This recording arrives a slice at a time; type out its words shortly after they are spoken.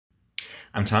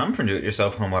I'm Tom from Do It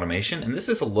Yourself Home Automation, and this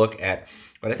is a look at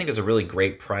what I think is a really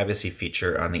great privacy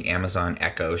feature on the Amazon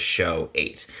Echo Show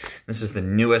 8. This is the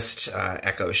newest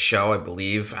Echo Show, I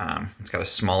believe. It's got a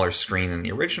smaller screen than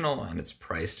the original, and it's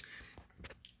priced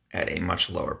at a much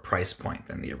lower price point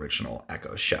than the original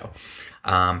Echo Show.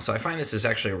 So I find this is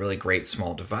actually a really great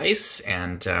small device,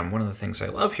 and one of the things I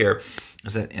love here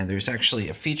is that there's actually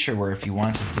a feature where if you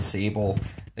want to disable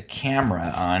the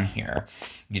camera on here,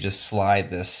 you just slide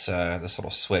this, this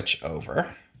little switch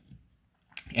over,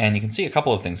 and you can see a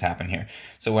couple of things happen here.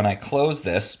 So when I close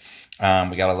this, we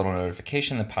got a little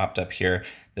notification that popped up here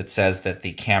that says that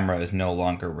the camera is no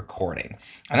longer recording.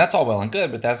 And that's all well and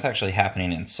good, but that's actually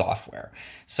happening in software.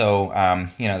 So,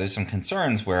 you know, there's some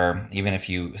concerns where even if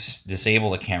you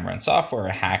disable the camera in software,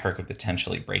 a hacker could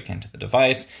potentially break into the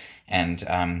device and,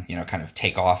 you know, kind of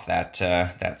take off that,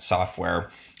 that software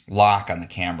lock on the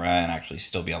camera and actually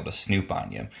still be able to snoop on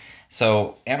you.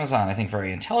 So Amazon, I think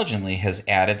very intelligently, has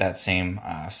added that same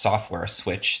software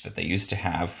switch that they used to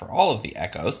have for all of the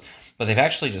Echoes, but they've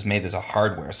actually just made this a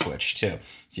hardware switch too.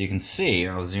 So you can see,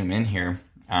 I'll zoom in here,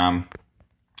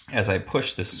 as I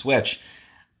push this switch,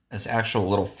 this actual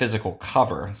little physical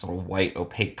cover, this little white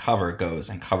opaque cover goes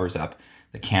and covers up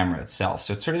the camera itself.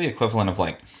 So it's sort of the equivalent of,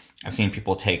 like, I've seen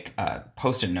people take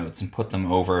Post-it notes and put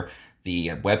them over the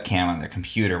webcam on their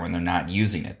computer when they're not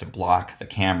using it to block the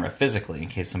camera physically in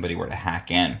case somebody were to hack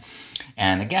in.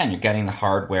 And again, you're getting the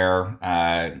hardware,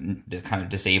 the kind of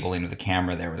disabling of the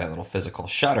camera there with that little physical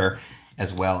shutter,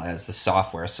 as well as the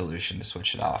software solution to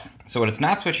switch it off. So what it's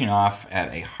not switching off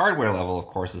at a hardware level, of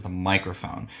course, is the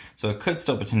microphone. So it could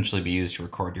still potentially be used to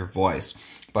record your voice.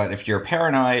 But if you're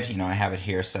paranoid, you know, I have it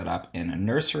here set up in a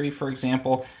nursery, for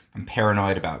example. I'm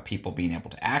paranoid about people being able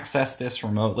to access this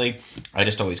remotely. I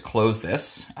just always close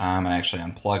this and actually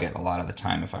unplug it a lot of the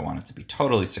time if I want it to be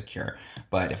totally secure.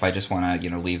 But if I just want to, you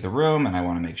know, leave the room and I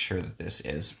want to make sure that this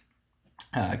is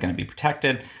going to be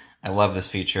protected, I love this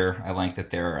feature. I like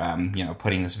that they're, you know,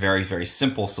 putting this very, very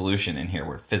simple solution in here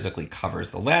where it physically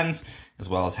covers the lens, as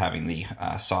well as having the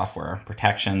software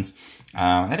protections.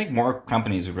 I think more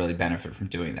companies would really benefit from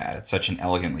doing that. It's such an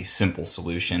elegantly simple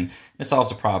solution. It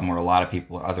solves a problem where a lot of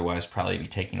people would otherwise probably be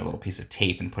taking a little piece of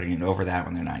tape and putting it over that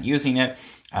when they're not using it,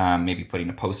 maybe putting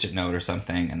a Post-it note or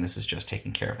something, and this is just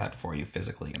taking care of that for you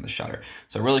physically in the shutter.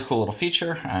 So a really cool little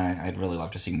feature. I'd really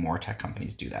love to see more tech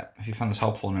companies do that. If you found this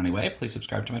helpful in any way, please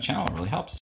subscribe to my channel. It really helps.